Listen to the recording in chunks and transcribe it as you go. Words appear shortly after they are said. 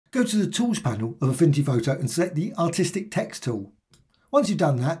Go to the Tools panel of Affinity Photo and select the Artistic Text tool. Once you've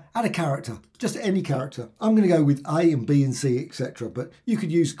done that, add a character, just any character. I'm going to go with A and B and C, etc. But you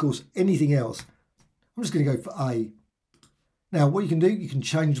could use, of course, anything else. I'm just going to go for A. Now, what you can do, you can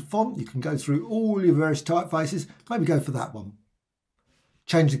change the font. You can go through all your various typefaces. Maybe go for that one.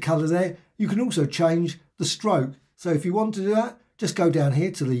 Change the colour there. You can also change the stroke. So if you want to do that, just go down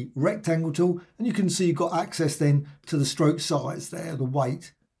here to the rectangle tool and you can see you've got access then to the stroke size there, the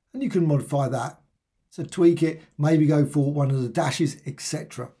weight, and you can modify that. So tweak it, maybe go for one of the dashes,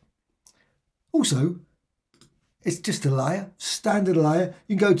 etc. Also, it's just a layer, standard layer.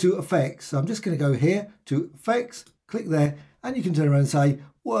 You can go to Effects. So I'm just going to go here to Effects, click there, and you can turn around and say,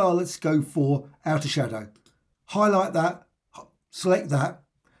 well, let's go for Outer Shadow. Highlight that, select that,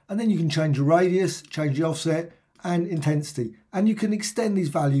 and then you can change the radius, change the offset, and intensity, and you can extend these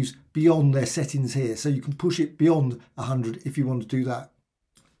values beyond their settings here, so you can push it beyond 100 if you want to do that.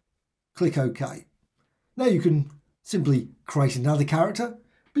 Click OK. Now you can simply create another character,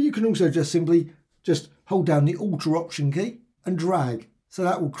 but you can also just simply hold down the Alt or Option key and drag, so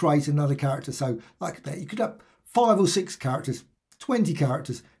that will create another character. So like that, you could have 5 or 6 characters, 20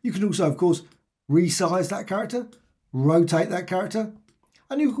 characters. You can also, of course, resize that character, rotate that character,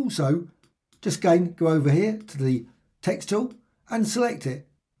 and you can also just again go over here to the text tool and select it.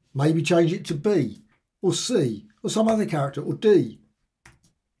 Maybe change it to B or C or some other character or D.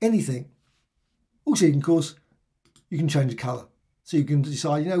 Anything. Also, of course, you can change the colour. So you can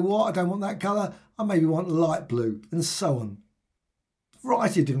decide, you know what, I don't want that colour. I maybe want light blue and so on.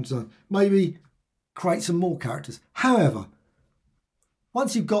 Variety of different designs. Maybe create some more characters. However,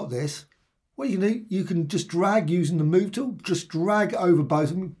 once you've got this, what you can do, you can just drag using the Move tool. Just drag over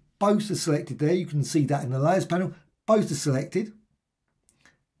both of them. Both are selected there. You can see that in the Layers panel. Both are selected.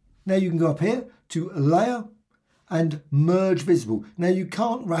 Now you can go up here to Layer and Merge Visible. Now you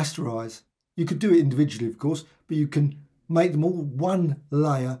can't rasterize. You could do it individually, of course, but you can make them all one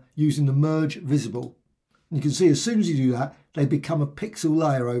layer using the Merge Visible. And you can see as soon as you do that, they become a pixel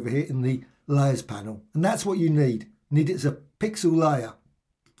layer over here in the Layers panel. And that's what you need. Need it as a pixel layer.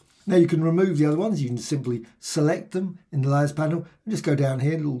 Now you can remove the other ones. You can simply select them in the Layers panel and just go down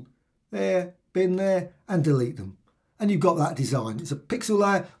here, little there, bin there, and delete them. And you've got that design. It's a pixel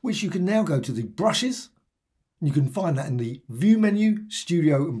layer, which you can now go to the brushes. And you can find that in the View menu,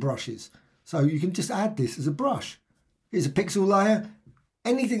 Studio and Brushes. So you can just add this as a brush. It's a pixel layer.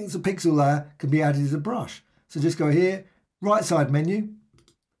 Anything that's a pixel layer can be added as a brush. So just go here, right side menu,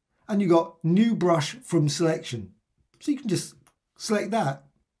 and you've got New Brush from Selection. So you can just select that.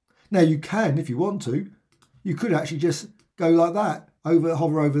 Now you can, if you want to, you could actually just go like that,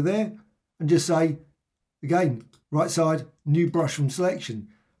 hover over there, and just say, again, right side, New Brush from Selection.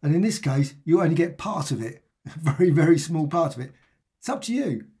 And in this case, you only get part of it, a very, very small part of it. It's up to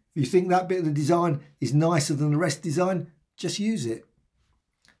you. If you think that bit of the design is nicer than the rest of the design, just use it.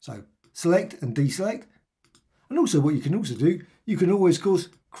 So select and deselect. And also what you can also do, you can always, of course,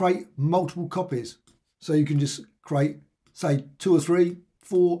 create multiple copies. So you can just create, say, 2 or 3,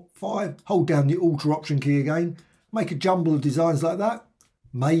 4, 5, hold down the Alt or Option key again, make a jumble of designs like that,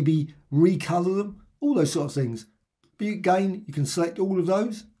 maybe recolor them, all those sort of things. But again, you can select all of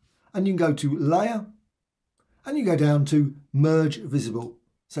those and you can go to Layer and you go down to Merge Visible.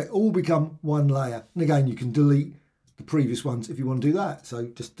 So it all become one layer. And again, you can delete the previous ones if you want to do that. So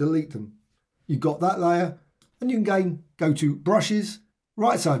just delete them. You've got that layer and you can again go to Brushes,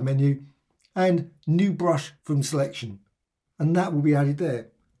 right side menu and New Brush from Selection. And that will be added there.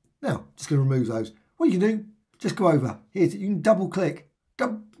 Now, just going to remove those. What you can do, just go over here. You can double click,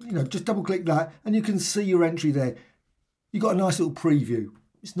 just double click that and you can see your entry there. You've got a nice little preview.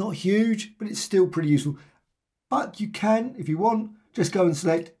 It's not huge, but it's still pretty useful. But you can, if you want, just go and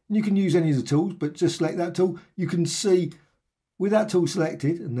select, and you can use any of the tools, but just select that tool. You can see with that tool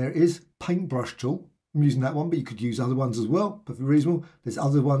selected, and there is Paintbrush Tool. I'm using that one, but you could use other ones as well, perfectly reasonable. There's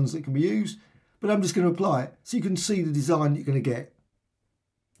other ones that can be used, but I'm just going to apply it so you can see the design you're going to get.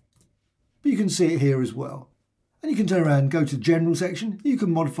 But you can see it here as well. And you can turn around and go to the General section. You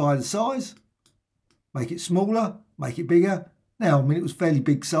can modify the size, make it smaller, make it bigger. Now, I mean, it was fairly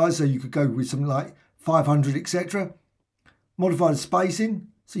big size, so you could go with something like 500, etc. Modify the spacing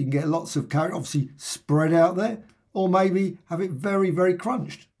so you can get lots of character obviously spread out there, or maybe have it very, very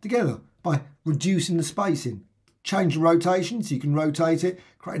crunched together by reducing the spacing. Change the rotation so you can rotate it,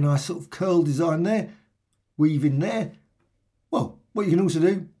 create a nice sort of curl design there, weave in there. Well, what you can also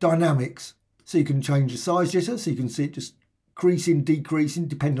do, dynamics. So you can change the size jitter so you can see it just increasing, decreasing,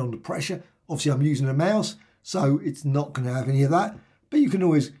 depending on the pressure. Obviously I'm using a mouse, so it's not going to have any of that, but you can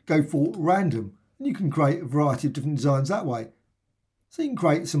always go for random. And you can create a variety of different designs that way. So you can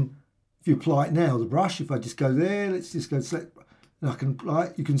create some, if you apply it now, the brush, if I just go there, let's just go select, and I can apply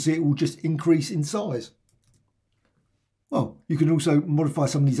it, you can see it will just increase in size. Well, you can also modify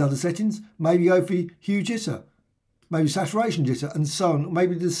some of these other settings, maybe go for hue jitter, maybe saturation jitter, and so on,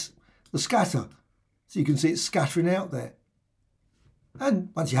 maybe this, the scatter, so you can see it's scattering out there. And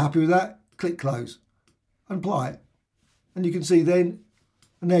once you're happy with that, click close and apply it. And you can see then,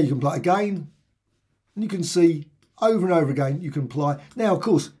 and now you can apply it again, and you can see over and over again you can apply. Now, of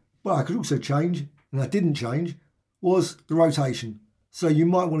course, what I could also change, and I didn't change, was the rotation. So you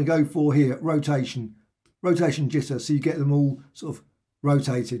might want to go for here, rotation jitter, so you get them all sort of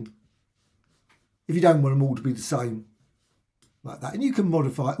rotating. If you don't want them all to be the same, like that. And you can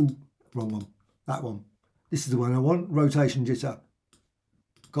modify, oh, wrong one, that one. This is the one I want, rotation jitter.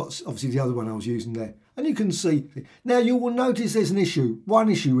 Got obviously the other one I was using there. And you can see, now you will notice there's an issue, one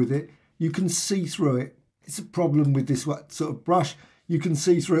issue with it, you can see through it. It's a problem with this sort of brush. You can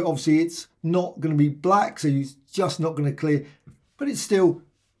see through it. Obviously, it's not going to be black, so it's just not going to clear. But it still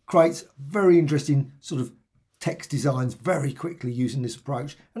creates very interesting sort of text designs very quickly using this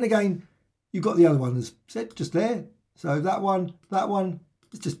approach. And again, you've got the other one as said just there. So that one,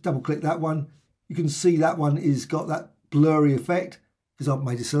 let's just double click that one. You can see that one is got that blurry effect because I've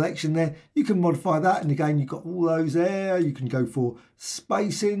made a selection there. You can modify that, and again, you've got all those there. You can go for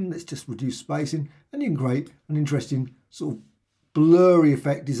spacing. Let's just reduce spacing, and you can create an interesting sort of blurry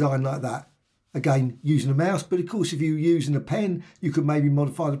effect design like that. Again, using a mouse, but of course, if you're using a pen, you could maybe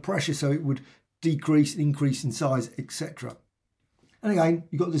modify the pressure so it would decrease, increase in size, etc. And again,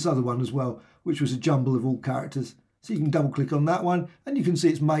 you've got this other one as well, which was a jumble of all characters. So you can double click on that one, and you can see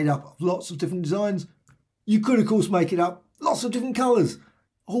it's made up of lots of different designs. You could, of course, make it up lots of different colours,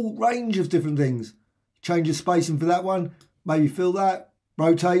 a whole range of different things. Change the spacing for that one, maybe fill that,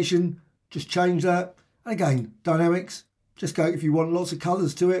 rotation, just change that. And again, dynamics, just go if you want lots of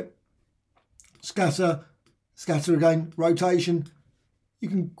colours to it. Scatter again, rotation. You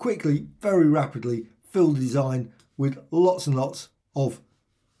can quickly, very rapidly fill the design with lots and lots of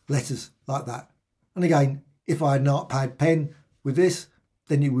letters like that. And again, if I had an artpad pen with this,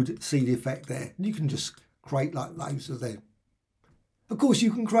 then you would see the effect there. And you can just create like those are there. Of course,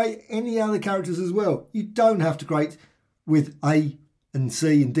 you can create any other characters as well. You don't have to create with A and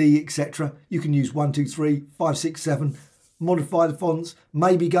C and D, etc. You can use 1, 2, 3, 5, 6, 7, modify the fonts,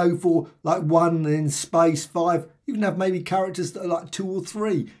 maybe go for like 1 and then space 5. You can have maybe characters that are like 2 or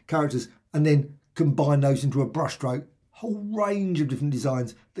 3 characters and then combine those into a brushstroke. Whole range of different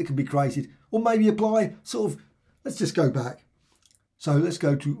designs that can be created. Or maybe apply sort of, let's just go back. So let's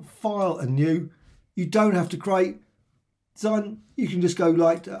go to File and New. You don't have to create design. You can just go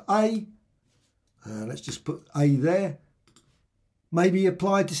like to A. Let's just put A there. Maybe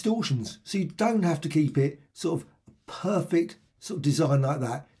apply distortions. So you don't have to keep it sort of perfect sort of design like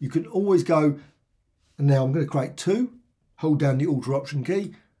that. You can always go, and now I'm going to create 2. Hold down the Alt or Option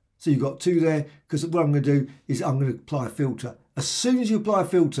key. So you've got 2 there, because what I'm going to do is I'm going to apply a filter. As soon as you apply a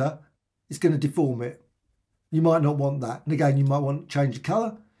filter, it's going to deform it. You might not want that. And again, you might want to change the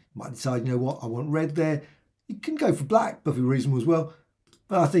colour. You might decide, you know what, I want red there. You can go for black, perfectly reasonable as well.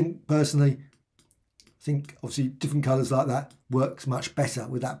 But I think, personally, obviously different colours like that works much better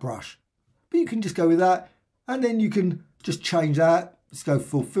with that brush. But you can just go with that, and then you can just change that. Let's go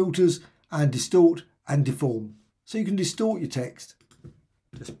for filters and distort and deform. So you can distort your text.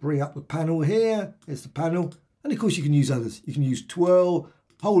 Just bring up the panel here. There's the panel. And of course you can use others. You can use twirl,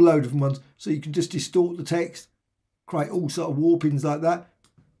 a whole load of different ones. So you can just distort the text, create all sort of warpings like that.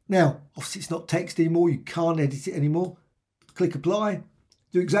 Now, obviously it's not text anymore. You can't edit it anymore. Click apply.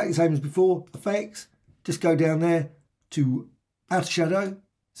 Do exactly the same as before. Effects. Just go down there to outer shadow.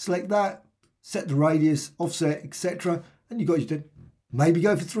 Select that. Set the radius, offset, etc. And you've got your, maybe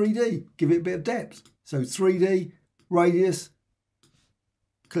go for 3D. Give it a bit of depth. So 3D, radius.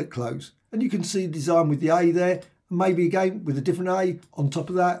 Click close, and you can see the design with the A there, and maybe again with a different A on top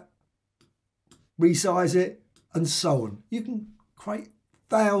of that, resize it, and so on. You can create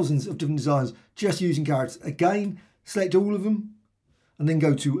thousands of different designs just using characters. Again, select all of them, and then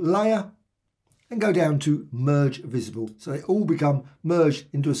go to Layer, and go down to Merge Visible. So they all become merged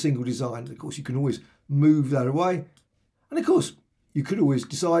into a single design. Of course, you can always move that away. And of course, you could always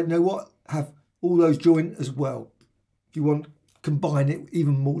decide, you know what, have all those join as well. If you want, combine it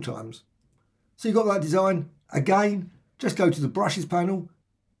even more times. So you've got that design. Again, just go to the brushes panel,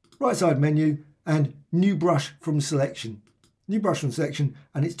 right side menu, and new brush from selection. New brush from selection,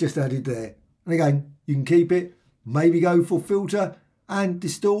 and it's just added there. And again, you can keep it, maybe go for filter and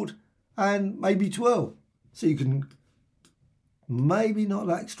distort and maybe twirl. So you can maybe not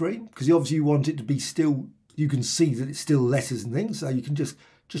that extreme, because obviously you want it to be still, you can see that it's still letters and things. So you can just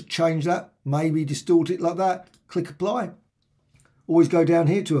change that, maybe distort it like that, click apply. Always go down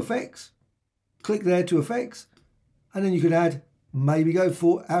here to effects, click there to effects, and then you can add, maybe go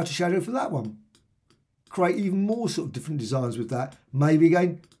for outer shadow for that one. Create even more sort of different designs with that. Maybe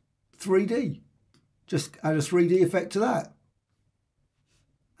again, 3D. Just add a 3D effect to that.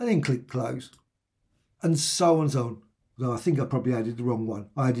 And then click close. And so on and so on. Although I think I probably added the wrong one.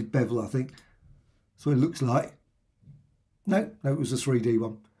 I added bevel, I think. That's what it looks like. No, it was a 3D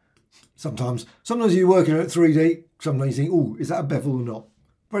one. Sometimes you're working at 3D, sometimes you think, oh, is that a bevel or not?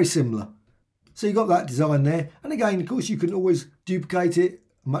 Very similar. So you've got that design there. And again, of course, you can always duplicate it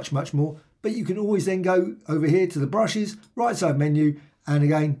much, much more. But you can always then go over here to the brushes, right side menu, and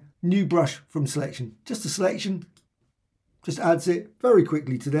again, new brush from selection. Just a selection, just adds it very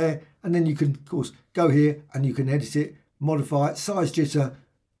quickly to there. And then you can, of course, go here and you can edit it, modify it, size jitter,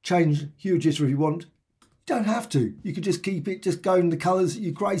 change hue jitter if you want. You don't have to. You can just keep it, just go in the colours that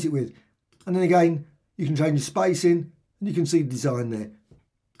you create it with. And then again, you can change the spacing and you can see the design there.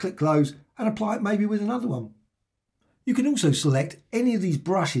 Click close and apply it maybe with another one. You can also select any of these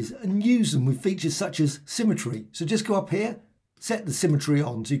brushes and use them with features such as symmetry. So just go up here, set the symmetry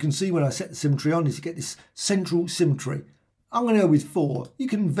on. So you can see when I set the symmetry on is you get this central symmetry. I'm going to go with 4. You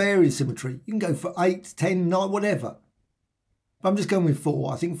can vary the symmetry. You can go for 8, 10, 9, whatever. But I'm just going with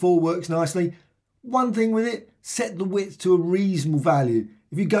 4. I think 4 works nicely. One thing with it, set the width to a reasonable value.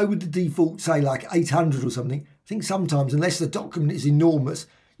 If you go with the default, say like 800 or something, I think sometimes, unless the document is enormous,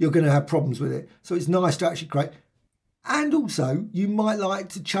 you're going to have problems with it. So it's nice to actually create. And also, you might like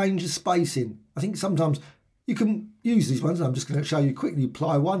to change the spacing. I think sometimes you can use these ones. I'm just going to show you quickly.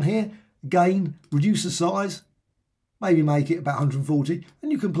 Apply one here. Again, reduce the size. Maybe make it about 140.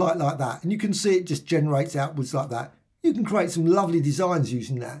 And you can apply it like that. And you can see it just generates outwards like that. You can create some lovely designs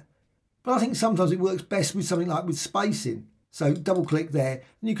using that. But I think sometimes it works best with something like with spacing. So double click there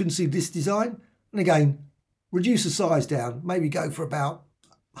and you can see this design. And again, reduce the size down. Maybe go for about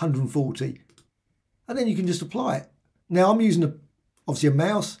 140. And then you can just apply it. Now I'm using obviously a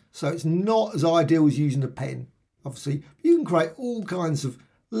mouse, so it's not as ideal as using a pen, obviously. You can create all kinds of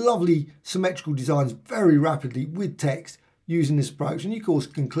lovely symmetrical designs very rapidly with text using this approach. And you of course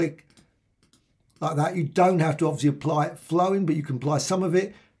can click like that. You don't have to obviously apply it flowing, but you can apply some of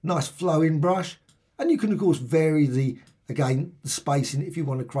it. Nice flowing brush. And you can of course vary the spacing if you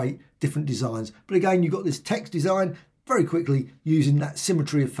want to create different designs. But again, you've got this text design very quickly using that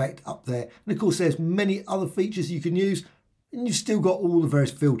symmetry effect up there. And of course, there's many other features you can use. And you've still got all the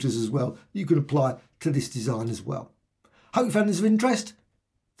various filters as well you can apply to this design as well. Hope you found this of interest.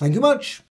 Thank you much.